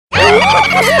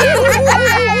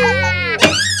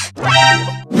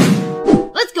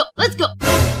Let's go, let's go.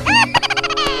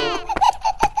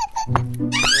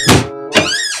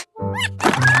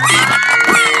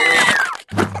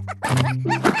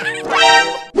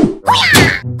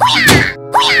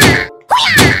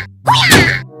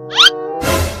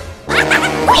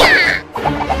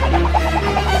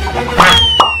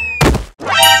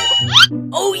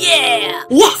 Oh yeah!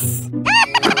 Yes!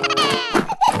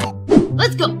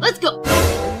 Let's go, let's go.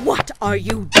 What are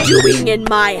you doing in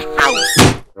my house?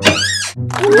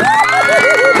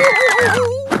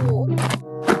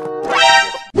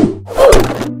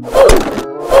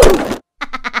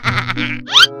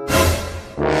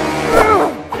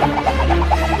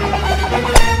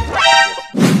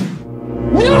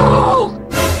 No!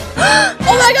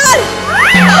 Oh my god!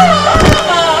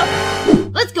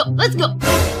 Let's go, let's go.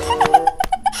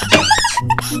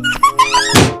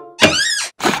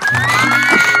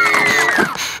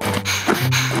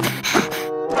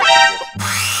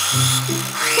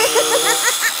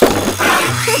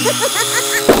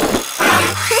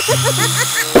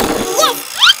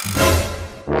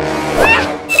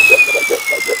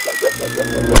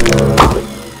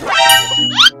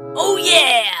 Oh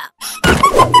yeah!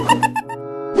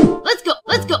 Let's go,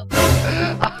 let's go.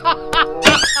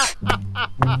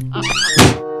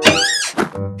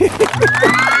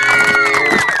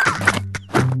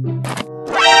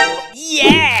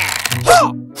 Yeah!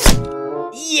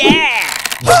 Yeah!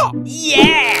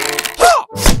 Yeah!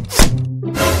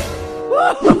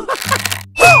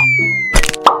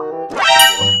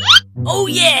 Oh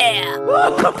yeah!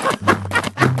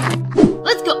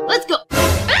 Let's go, let's go.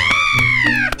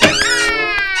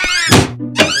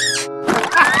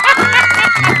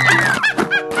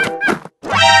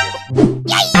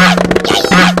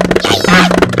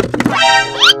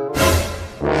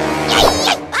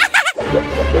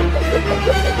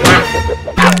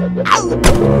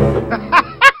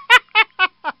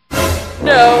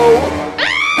 No!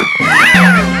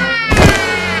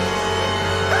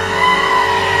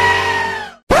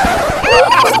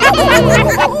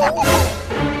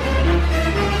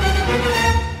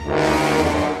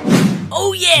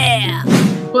 Oh yeah!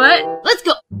 What? Let's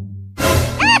go.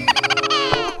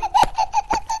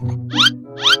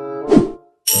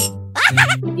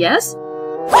 Yes?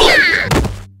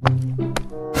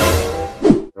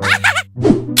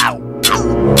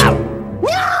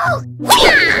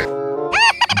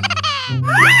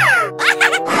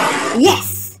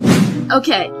 Yes!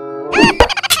 Okay.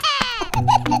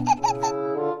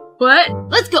 What?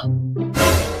 Let's go.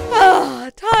 Ah,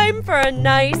 time for a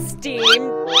nice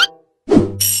steam.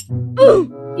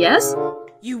 Yes?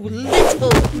 You little.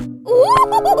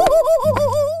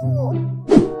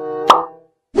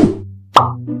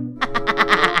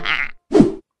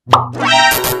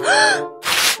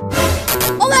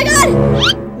 Oh my god!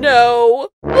 No.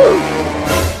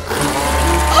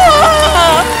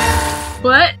 Ah!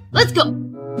 What? Let's go.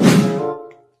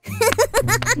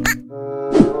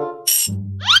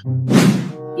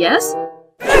 Yes?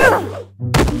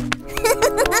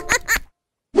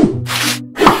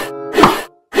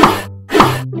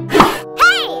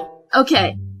 Hey!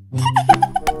 Okay.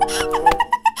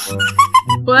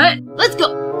 What? Let's go.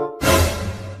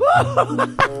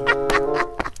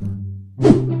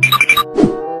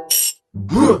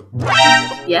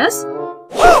 Yes?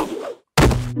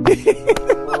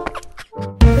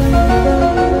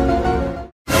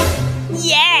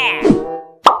 Yeah!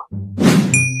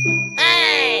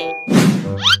 Hey!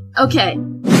 Okay.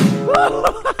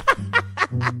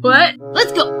 What?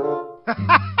 Let's go.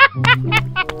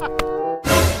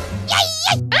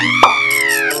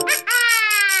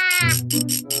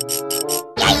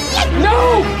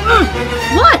 No!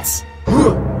 What?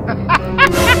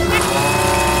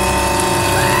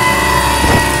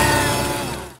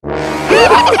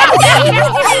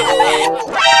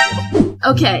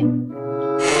 Okay.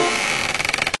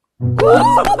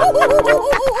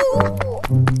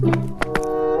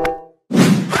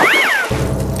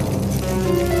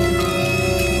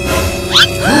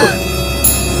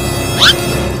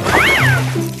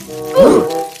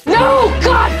 No!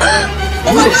 God!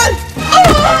 Oh my god!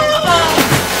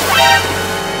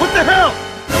 What the hell?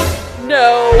 No.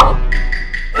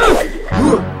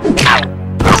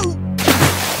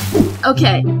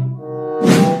 Okay.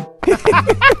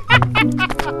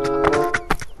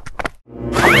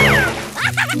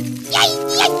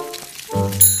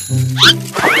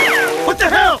 What the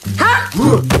hell?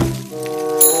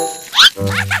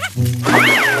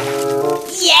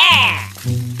 Yeah!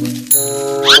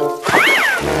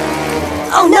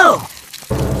 Oh no!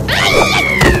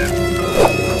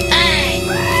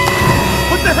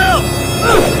 What the hell?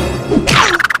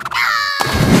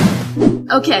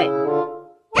 Okay.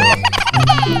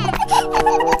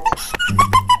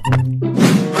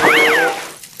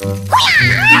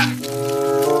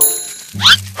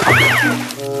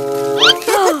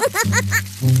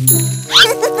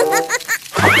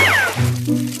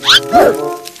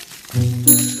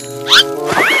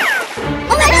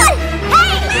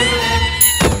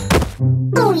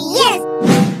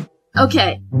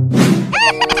 Okay.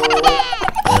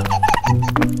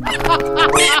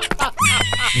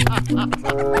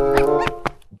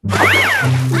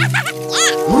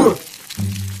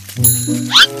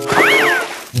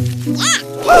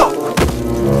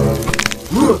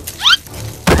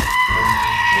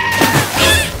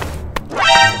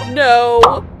 No.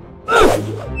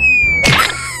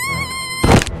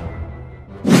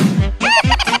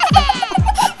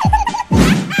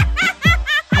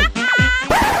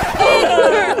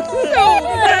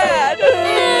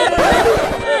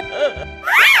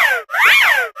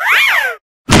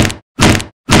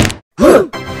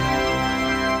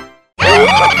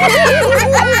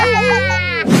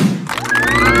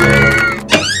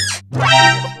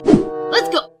 Let's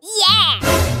go. Yeah.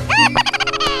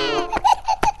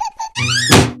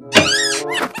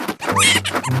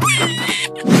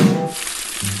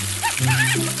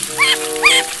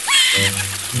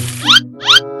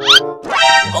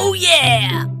 Oh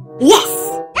yeah!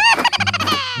 Yes.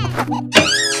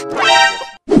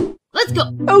 Let's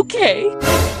go. Okay.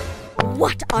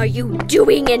 What are you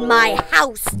doing in my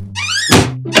house?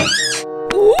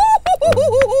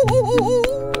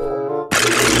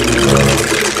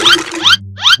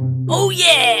 Oh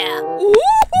yeah!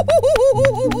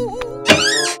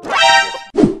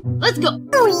 Let's go.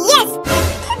 Oh yes.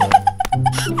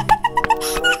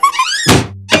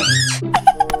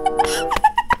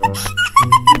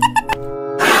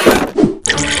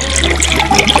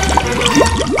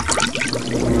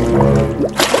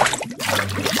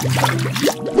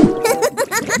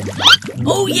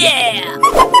 Oh yeah!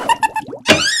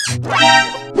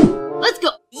 Let's go.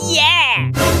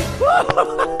 Yeah!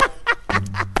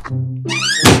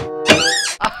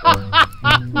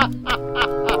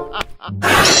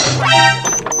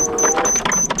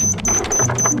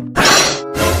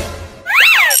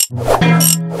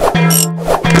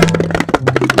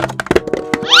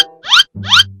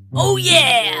 Oh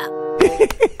yeah!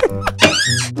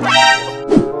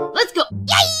 Let's go.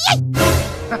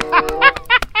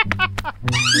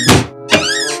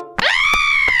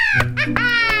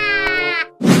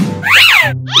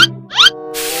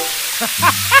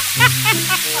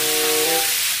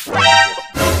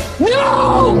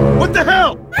 No! What the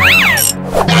hell?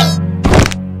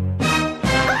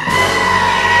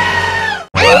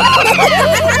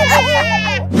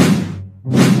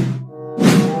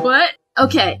 What?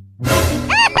 Okay.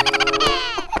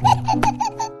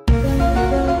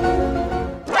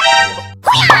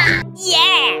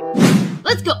 Yeah!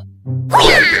 Let's go.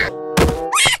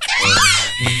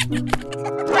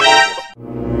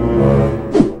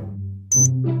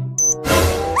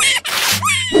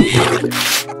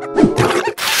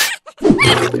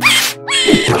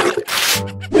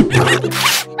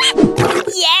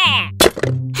 Yeah!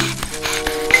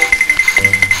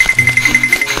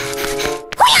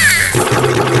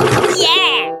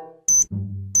 Yeah!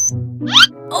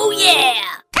 Oh yeah!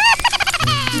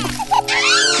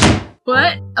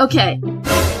 What? Okay.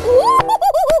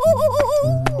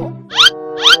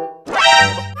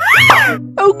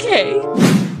 Okay.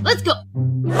 Let's go.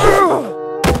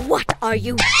 What are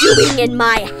you doing in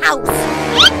my house?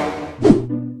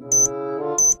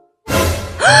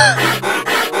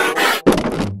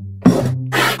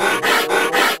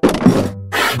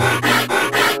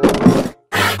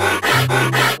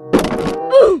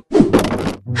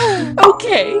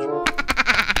 Okay.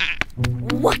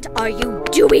 What are you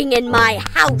doing in my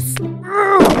house?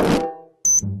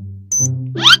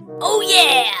 Oh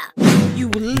yeah! You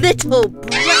little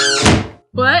brat!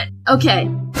 What? Okay.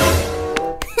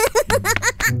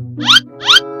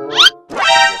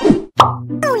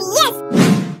 Oh yes!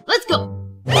 Let's go.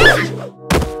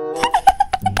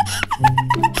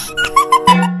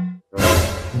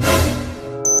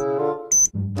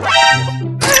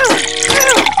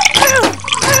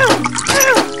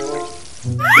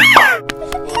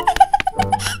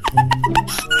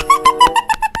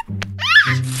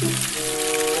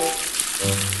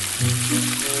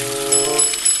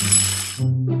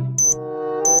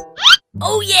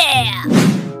 Oh yeah!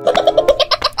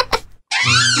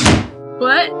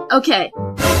 What? Okay.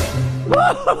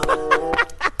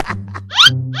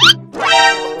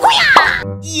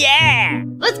 Yeah!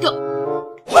 Let's go.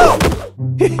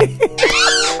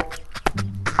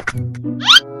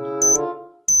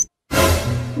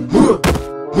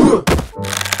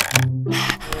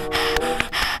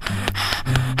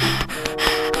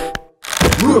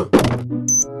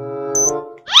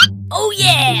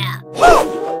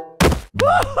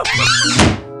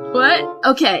 What?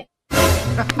 Okay.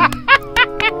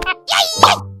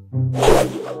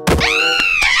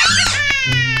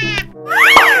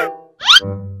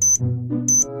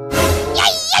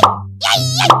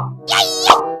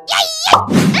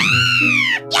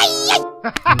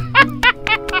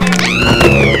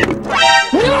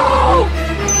 No!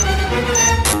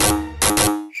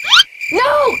 No,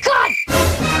 God!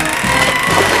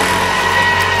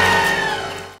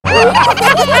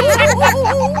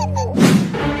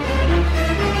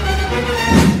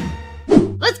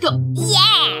 Let's go.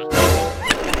 Yeah!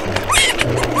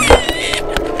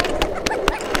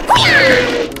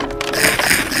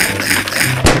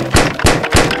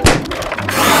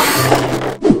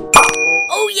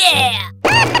 Oh yeah!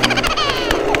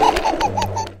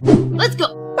 Let's go.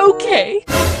 Okay.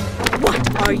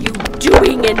 What are you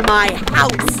doing in my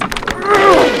house?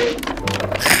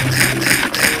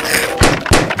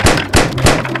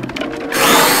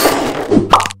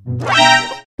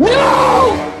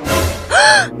 No!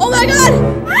 Oh my god!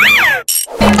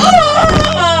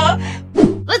 Ah!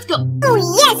 Let's go. Oh,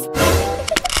 yes!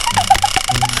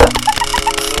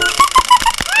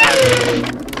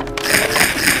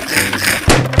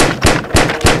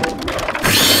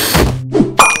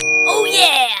 Oh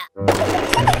yeah!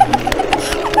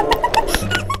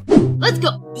 Let's go.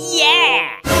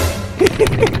 Yeah!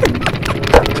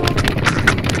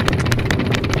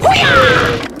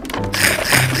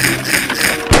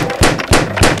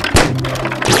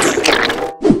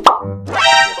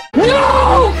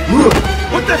 No!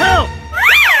 What the hell?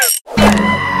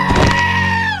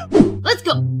 Let's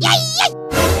go.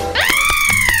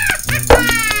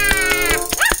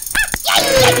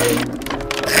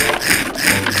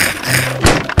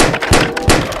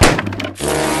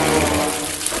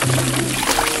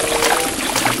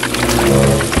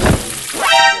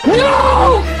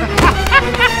 No!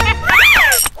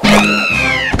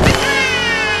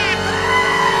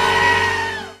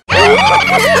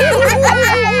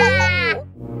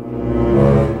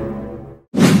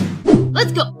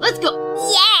 Let's go. Let's go.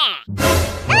 Yeah!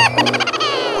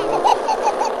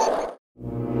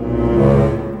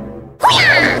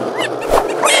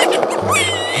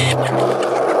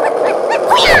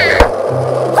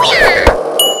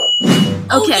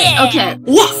 Okay. yeah! Okay.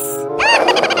 Yes!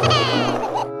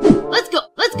 Let's go.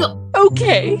 Let's go.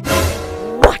 Okay.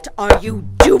 What are you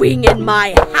doing in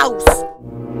my house?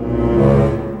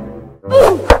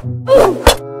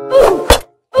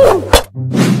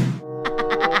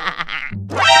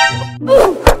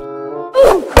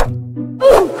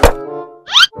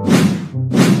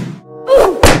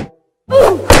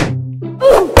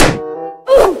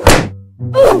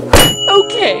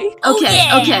 Okay. Okay.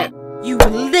 yeah! Okay. You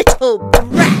little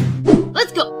brat!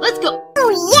 Let's go. Let's go.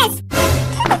 Oh, yes!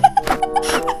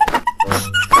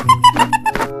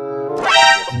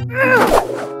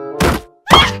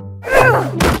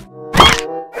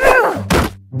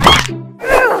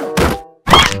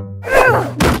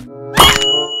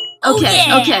 Okay.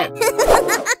 yeah! Okay.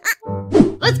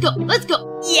 Let's go. Let's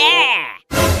go. Yeah!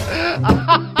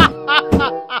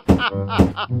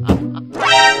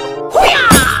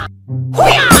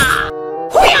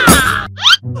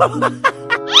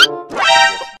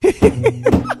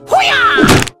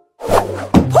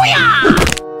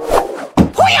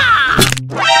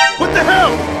 What the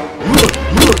hell?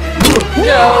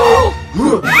 No!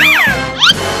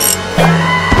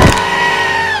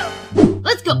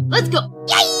 Let's go. Let's go.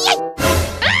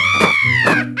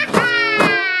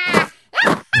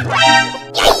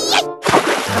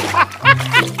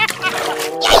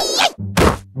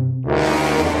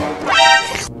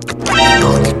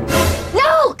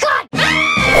 No, God!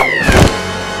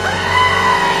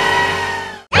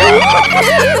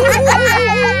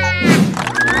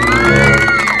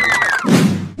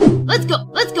 Let's go.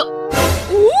 Let's go.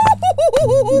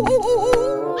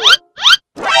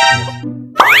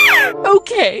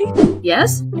 Okay.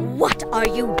 Yes. What are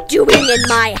you doing in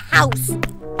my house?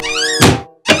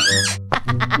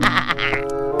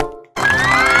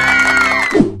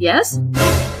 Yes.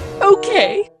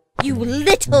 Okay. You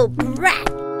little brat!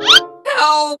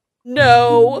 Help!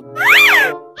 No.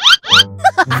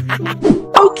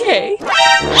 Okay.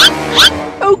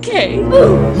 Okay.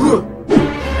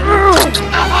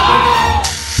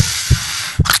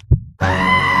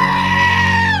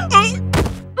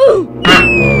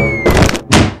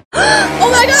 Oh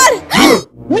my god!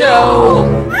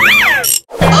 No.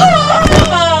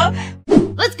 Ah!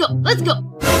 Let's go. Let's go.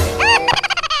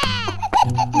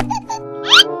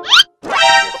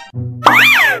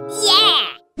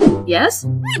 Yeah! Yes.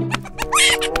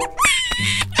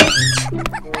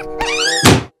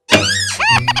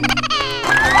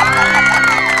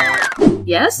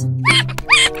 Yes?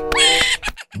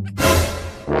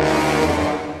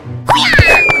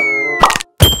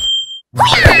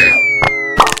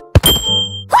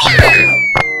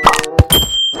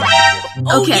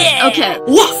 Okay, okay.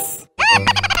 Yes!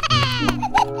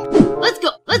 Let's go,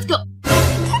 let's go.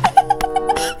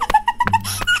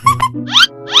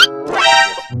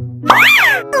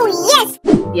 Oh, yes!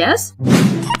 Yes?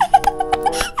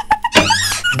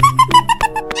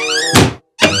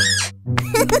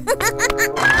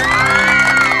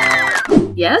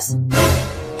 Yes? Yes!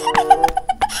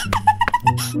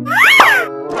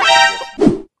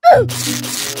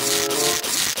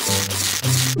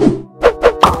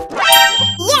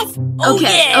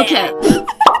 Okay, okay.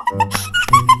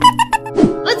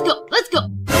 Let's go, let's go.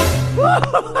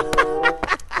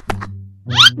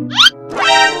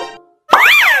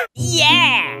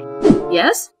 Yeah!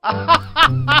 Yes?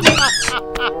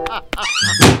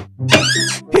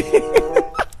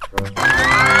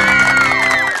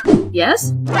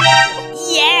 Yes?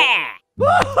 Yeah!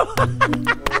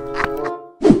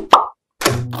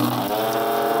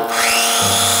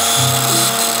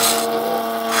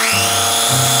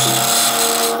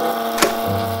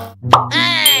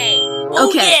 Hey!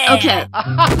 Okay, okay.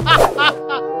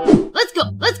 Let's go,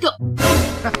 let's go.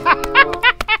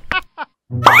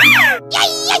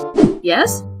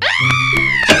 Yes?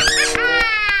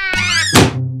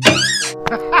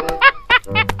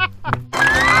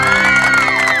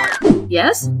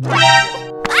 Yes?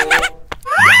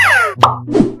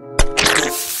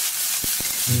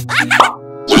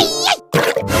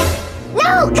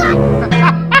 No, God!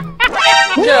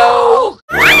 No!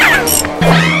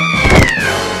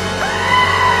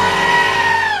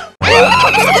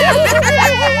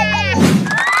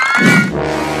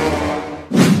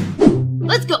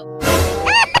 Let's go.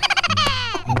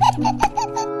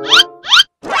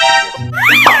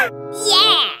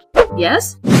 Yeah!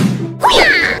 Yes?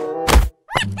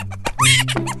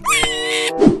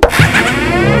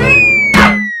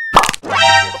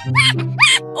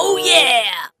 Oh,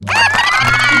 yeah!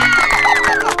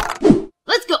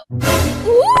 Let's go.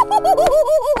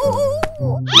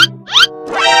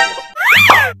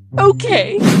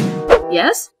 Okay.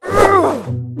 Yes?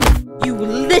 You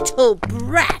little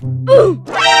brat! Oh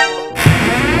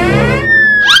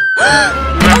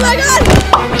my God!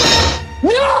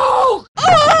 No!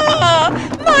 Ah!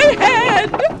 My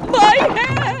head! My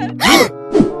head!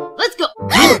 Let's go.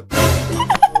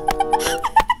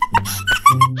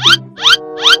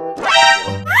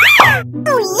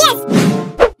 Oh, yes!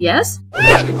 Yes?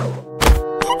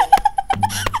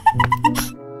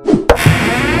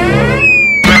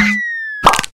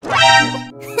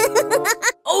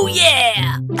 Oh,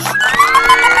 yeah!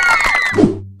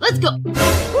 Let's go.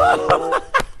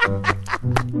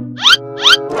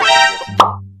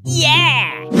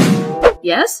 Yeah!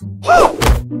 Yes?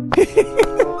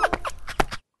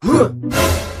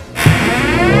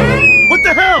 What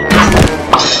the hell?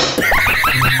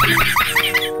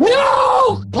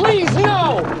 No! Please,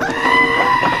 no!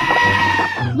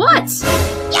 What?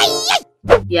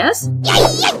 Yes?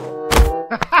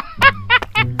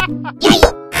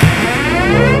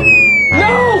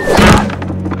 No!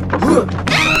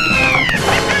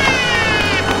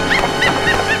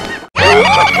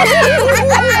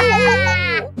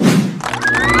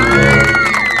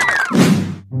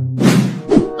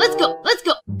 Let's go, let's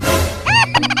go.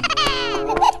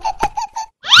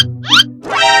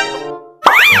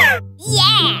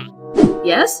 Yeah!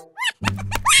 Yes?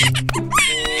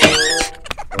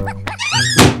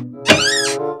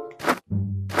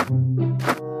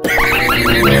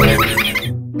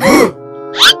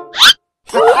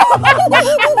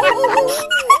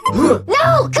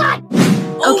 No, God!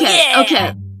 Okay,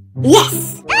 okay.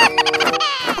 Yes!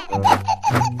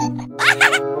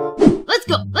 Let's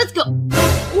go, let's go.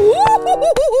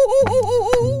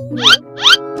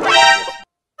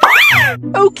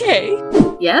 Okay.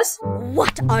 Yes?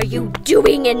 What are you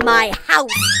doing in my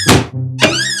house?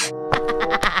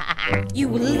 You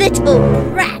little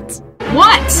brat!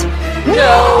 What?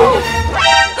 No!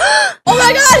 Oh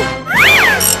my God!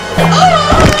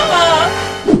 Ah!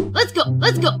 Let's go,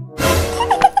 let's go.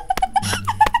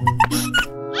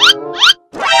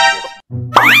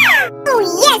 Oh,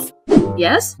 yes!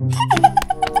 Yes?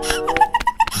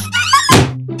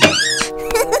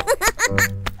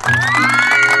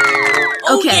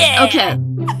 Okay, okay.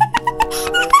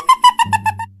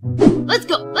 Let's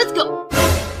go, let's go.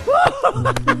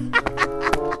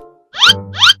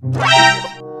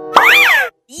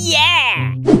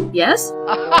 Yeah! Yes?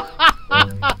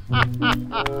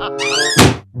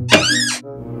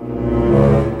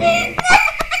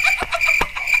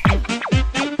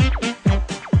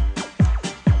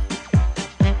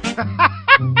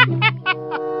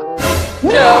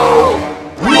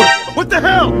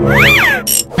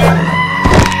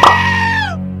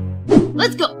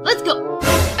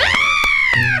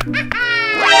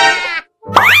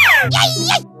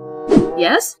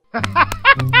 Yes?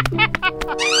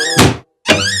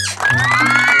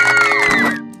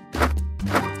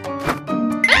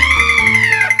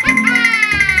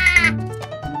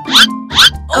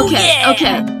 Okay,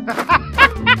 okay.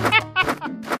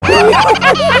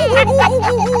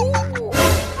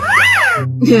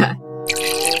 Yeah.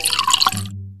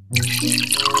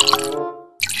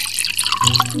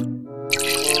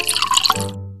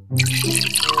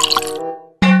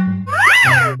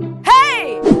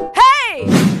 Hey! Hey!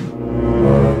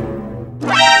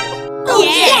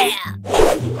 Yeah!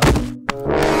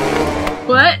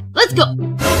 What? Let's go.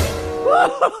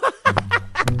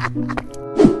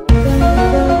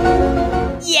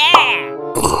 Yeah!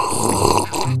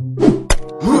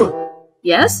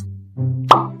 Yes?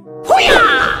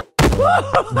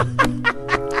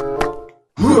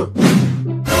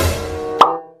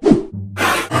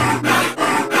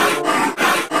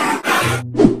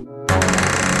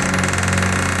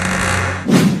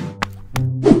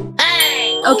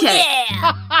 Okay.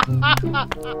 Yeah!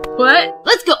 What?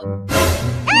 Let's go.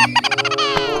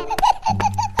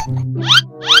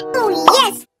 Oh,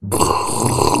 yes!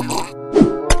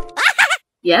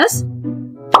 Yes?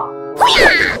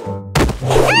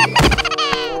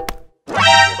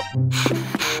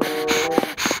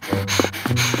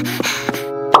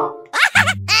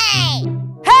 Hey!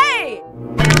 Hey!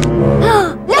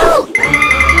 No!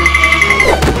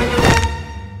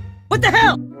 What the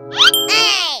hell?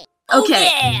 Hey! Okay.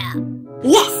 Yeah!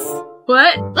 Yes!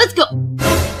 What? Let's go.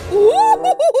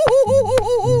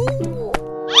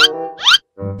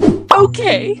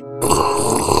 Okay.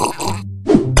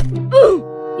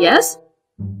 Yes?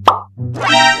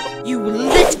 You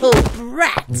little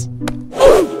brat!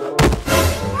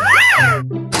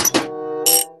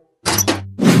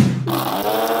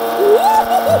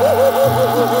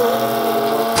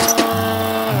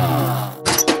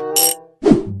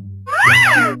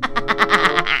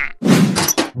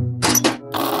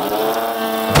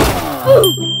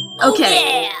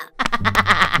 Okay. Yeah!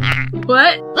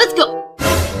 What? Let's go.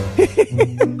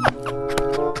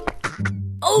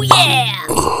 Oh, yeah!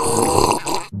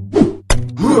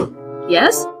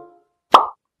 Yes?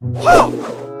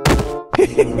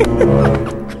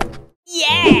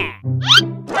 Yeah!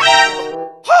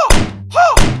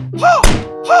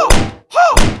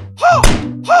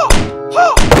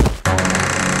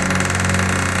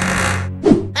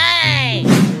 Hey!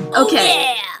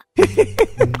 Okay. Yeah!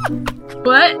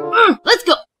 What? Let's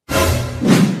go.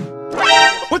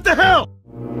 What the hell?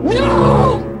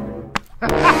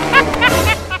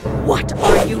 What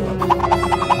are you?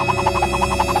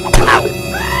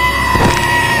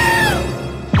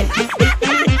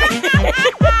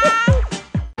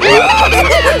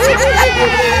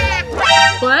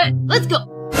 What? Let's go.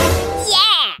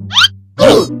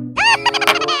 Yeah!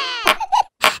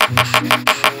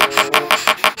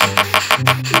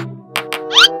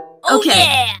 Okay.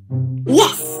 Yeah!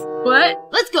 Yes! What?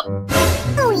 Let's go.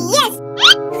 Oh, yes!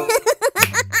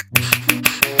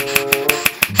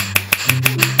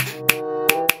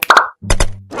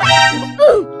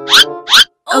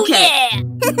 Oh, Okay. yeah!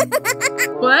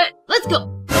 What? Let's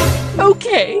go.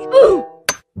 Okay.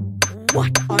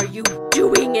 What are you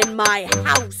doing in my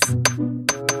house?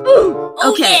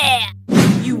 Okay. Yeah!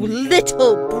 You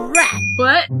little brat!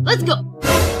 What? Let's go.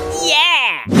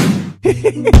 Yeah!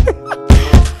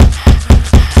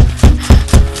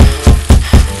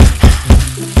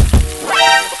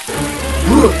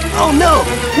 Oh no!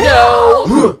 No.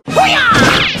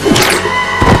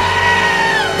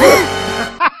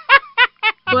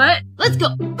 What? Let's go.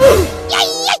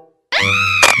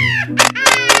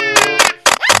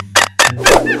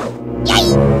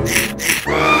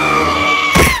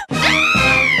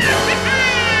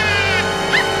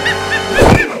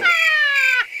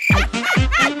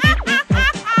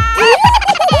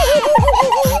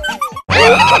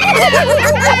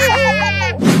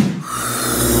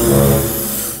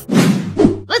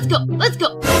 Let's go. Let's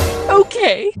go.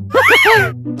 Okay.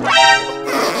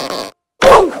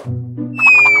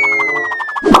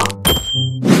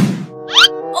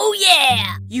 Oh,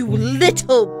 yeah! You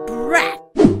little brat!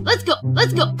 Let's go.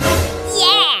 Let's go.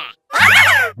 Yeah!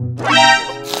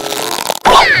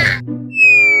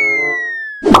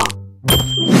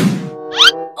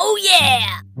 Oh,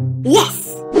 yeah!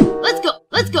 Yes! Let's go.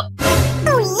 Let's go.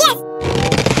 Oh, yes!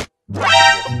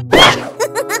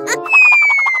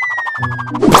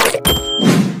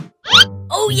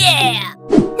 Oh, yeah!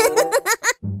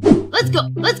 Let's go.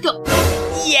 Let's go.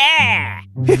 Yeah!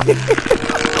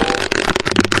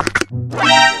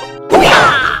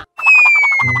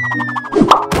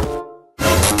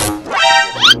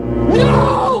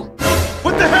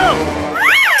 What the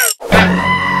hell?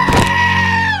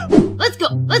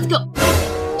 Let's go.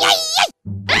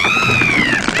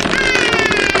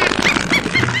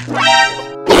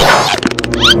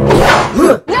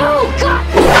 No, God!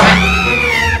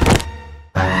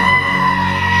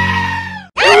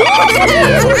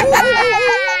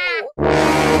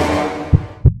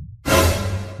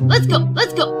 Let's go.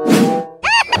 Let's go.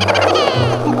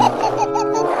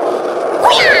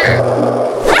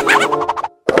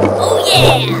 Oh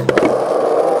yeah!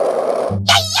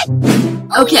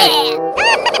 Okay. Yeah.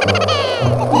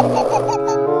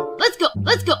 Let's go.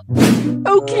 Let's go.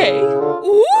 Okay.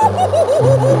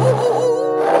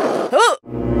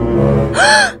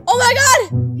 Oh my God!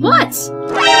 What?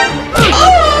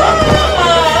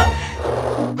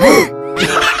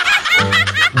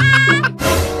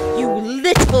 You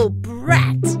little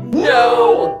brat!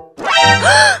 No.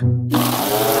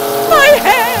 My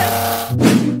hand.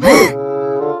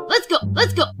 Let's go.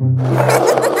 Let's go.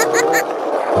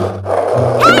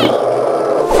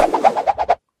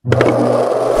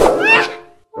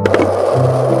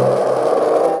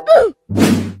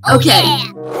 Okay.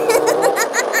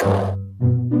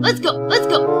 Let's go. Let's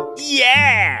go.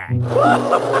 Yeah!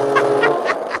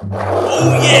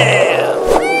 Oh yeah!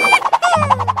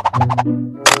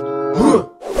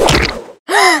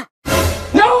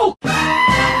 No!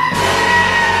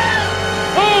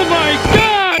 Oh my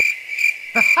god!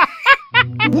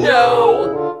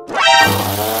 No.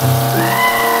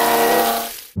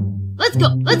 Let's go.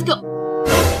 Let's go.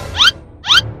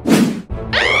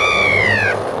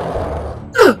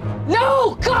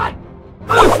 No, God!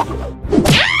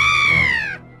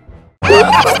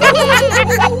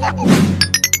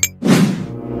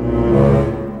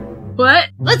 What?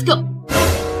 Let's go.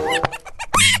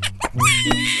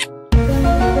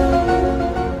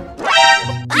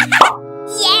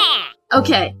 Yeah!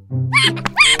 Okay.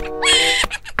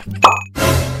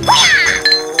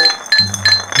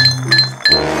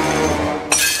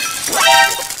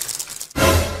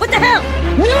 What the hell?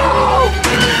 No!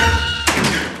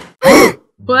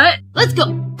 What? Let's go.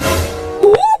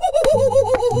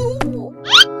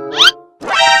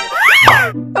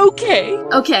 Okay.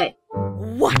 Okay.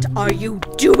 What are you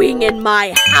doing in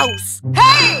my house?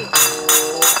 Hey!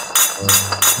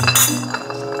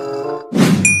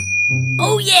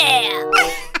 Oh yeah!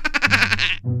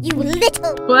 You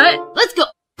little... What? Let's go.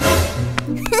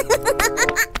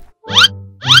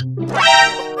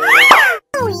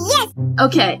 Oh yes!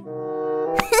 Okay.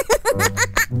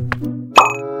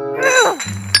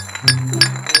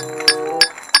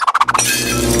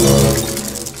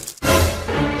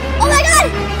 Oh my God!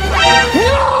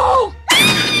 No!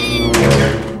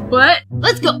 What?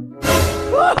 Let's go.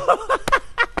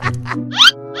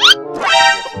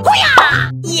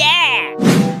 Yeah!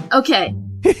 Okay.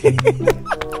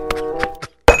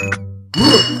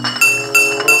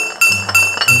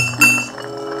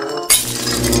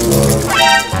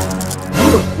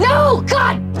 No,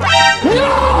 God!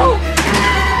 No!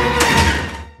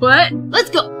 What? Let's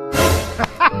go.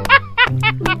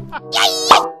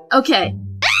 Okay.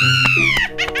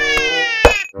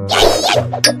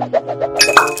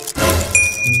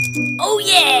 Oh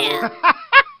yeah!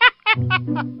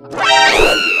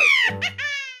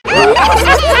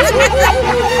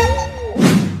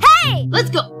 Hey! Let's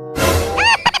go.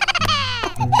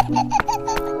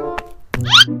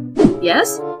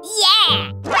 Yes?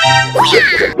 Yeah!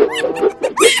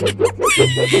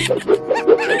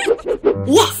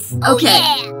 Yes! Oh, Okay.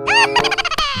 yeah.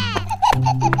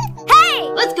 Hey!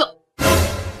 Let's go.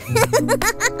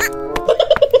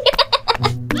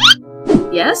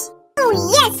 Yes? Oh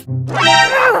yes!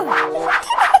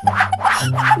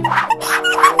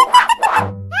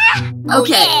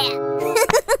 Okay. Yeah.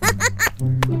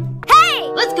 Hey!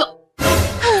 Let's go.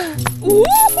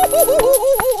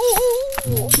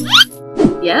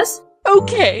 Yes?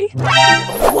 Okay.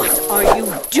 What are you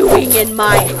doing in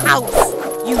my house,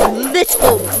 you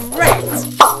little brat?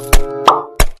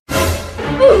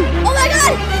 Oh my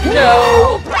God!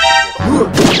 No.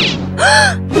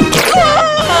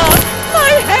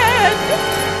 My hand.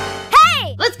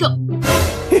 Hey! Let's go.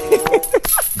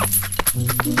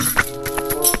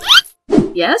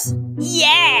 Yes?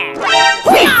 Yeah!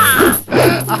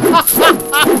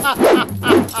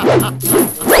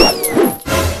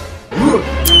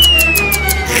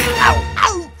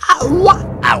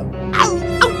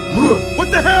 What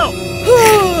the hell?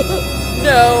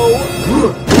 No.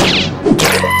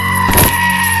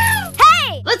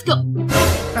 Hey! Let's go.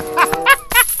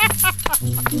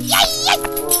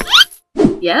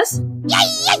 Yes?